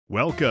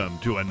Welcome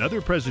to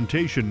another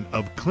presentation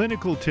of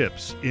clinical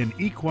tips in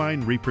equine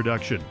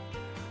reproduction.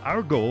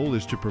 Our goal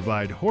is to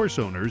provide horse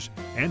owners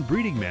and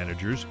breeding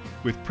managers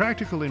with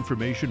practical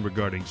information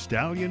regarding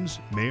stallions,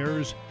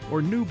 mares,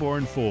 or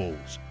newborn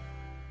foals.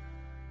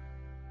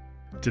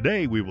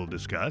 Today we will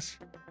discuss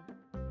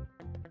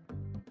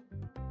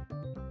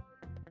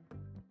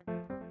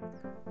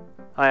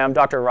Hi, I'm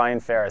Dr.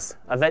 Ryan Ferris,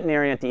 a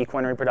veterinarian at the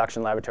Equine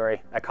Reproduction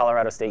Laboratory at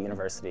Colorado State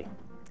University.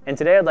 And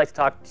today I'd like to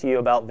talk to you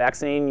about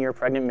vaccinating your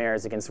pregnant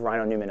mares against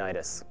Rhino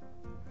Pneumonitis.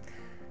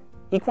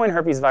 Equine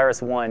Herpes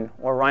Virus 1,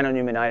 or Rhino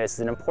Pneumonitis, is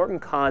an important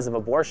cause of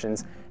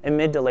abortions in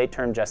mid to late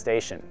term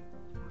gestation.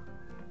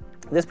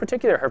 This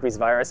particular herpes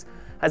virus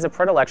has a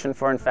predilection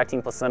for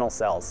infecting placental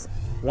cells.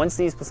 Once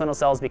these placental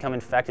cells become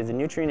infected, the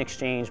nutrient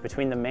exchange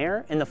between the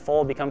mare and the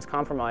foal becomes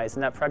compromised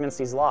and that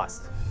pregnancy is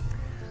lost.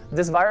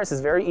 This virus is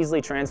very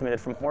easily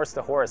transmitted from horse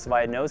to horse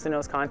via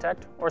nose-to-nose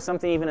contact, or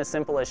something even as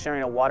simple as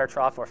sharing a water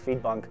trough or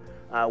feed bunk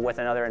with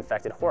another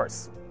infected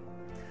horse.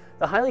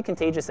 The highly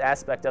contagious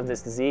aspect of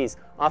this disease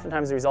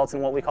oftentimes results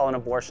in what we call an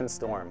abortion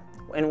storm,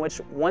 in which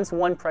once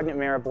one pregnant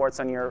mare aborts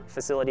on your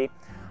facility,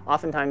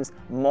 oftentimes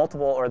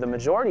multiple or the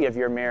majority of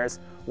your mares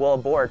will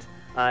abort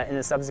in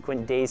the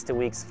subsequent days to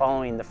weeks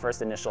following the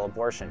first initial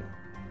abortion.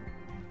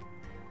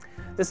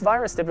 This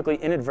virus typically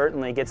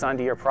inadvertently gets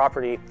onto your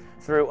property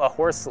through a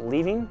horse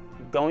leaving,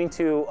 going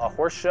to a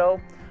horse show,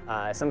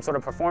 some sort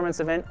of performance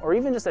event, or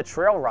even just a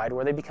trail ride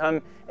where they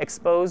become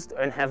exposed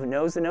and have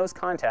nose-to-nose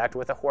contact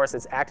with a horse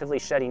that's actively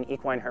shedding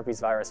Equine Herpes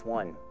Virus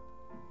 1.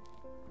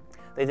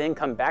 They then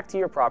come back to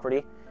your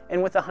property,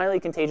 and with the highly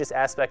contagious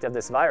aspect of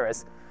this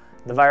virus,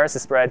 the virus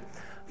is spread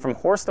from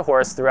horse to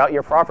horse throughout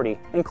your property,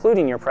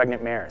 including your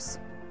pregnant mares.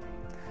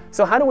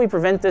 So how do we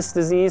prevent this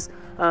disease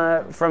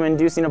from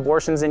inducing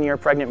abortions in your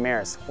pregnant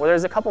mares? Well,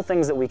 there's a couple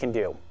things that we can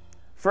do.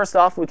 First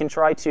off, we can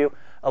try to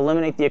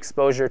eliminate the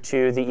exposure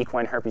to the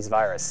equine herpes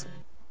virus.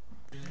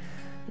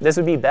 This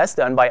would be best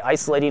done by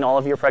isolating all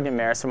of your pregnant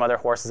mares from other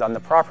horses on the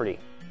property.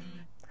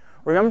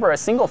 Remember, a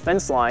single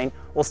fence line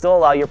will still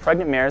allow your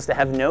pregnant mares to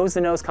have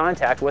nose-to-nose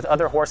contact with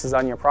other horses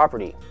on your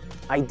property.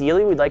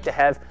 Ideally, we'd like to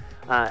have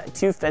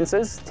two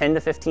fences 10 to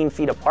 15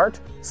 feet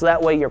apart, so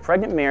that way your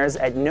pregnant mares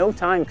at no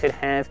time could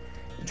have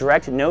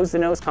direct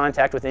nose-to-nose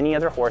contact with any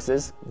other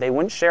horses. They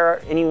wouldn't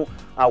share any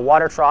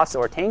water troughs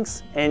or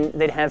tanks, and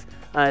they'd have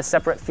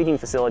separate feeding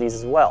facilities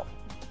as well.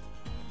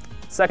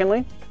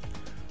 Secondly,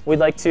 we'd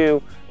like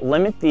to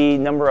limit the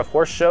number of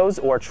horse shows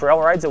or trail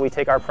rides that we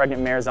take our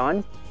pregnant mares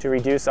on to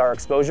reduce our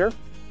exposure.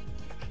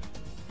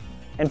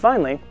 And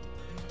finally,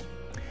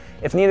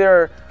 if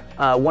neither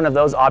one of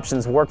those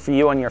options work for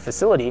you on your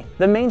facility,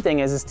 the main thing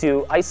is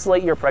to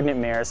isolate your pregnant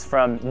mares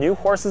from new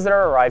horses that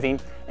are arriving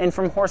and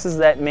from horses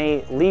that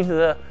may leave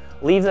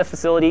the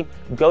facility,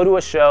 go to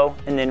a show,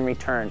 and then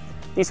return.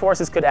 These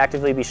horses could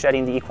actively be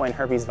shedding the equine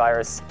herpes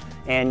virus,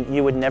 and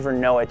you would never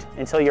know it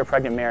until your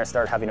pregnant mares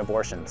start having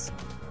abortions.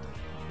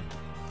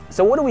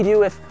 So what do we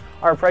do if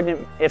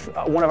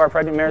one of our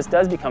pregnant mares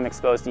does become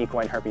exposed to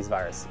equine herpes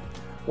virus?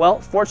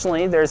 Well,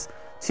 fortunately, there's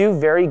two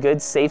very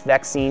good safe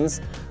vaccines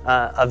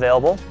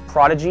available,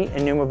 Prodigy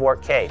and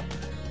Pneumobort K.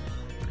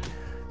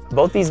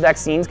 Both these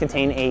vaccines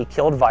contain a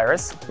killed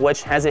virus,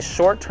 which has a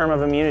short term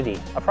of immunity,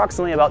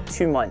 approximately about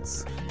 2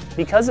 months.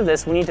 Because of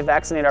this, we need to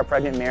vaccinate our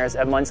pregnant mares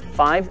at months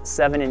 5,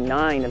 7, and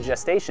 9 of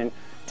gestation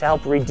to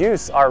help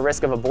reduce our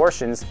risk of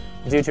abortions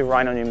due to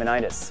Rhino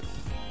Pneumonitis.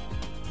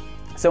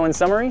 So in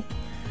summary,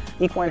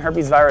 Equine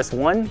Herpes Virus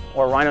 1,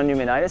 or Rhino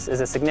Pneumonitis,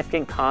 is a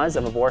significant cause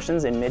of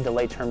abortions in mid to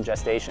late term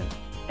gestation.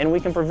 And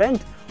we can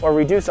prevent or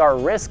reduce our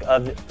risk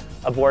of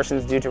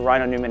abortions due to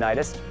Rhino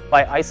Pneumonitis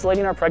by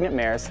isolating our pregnant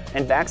mares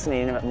and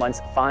vaccinating them at months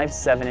 5,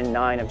 7, and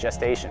 9 of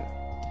gestation.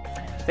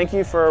 Thank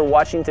you for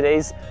watching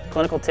today's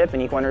clinical tip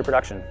in equine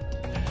reproduction.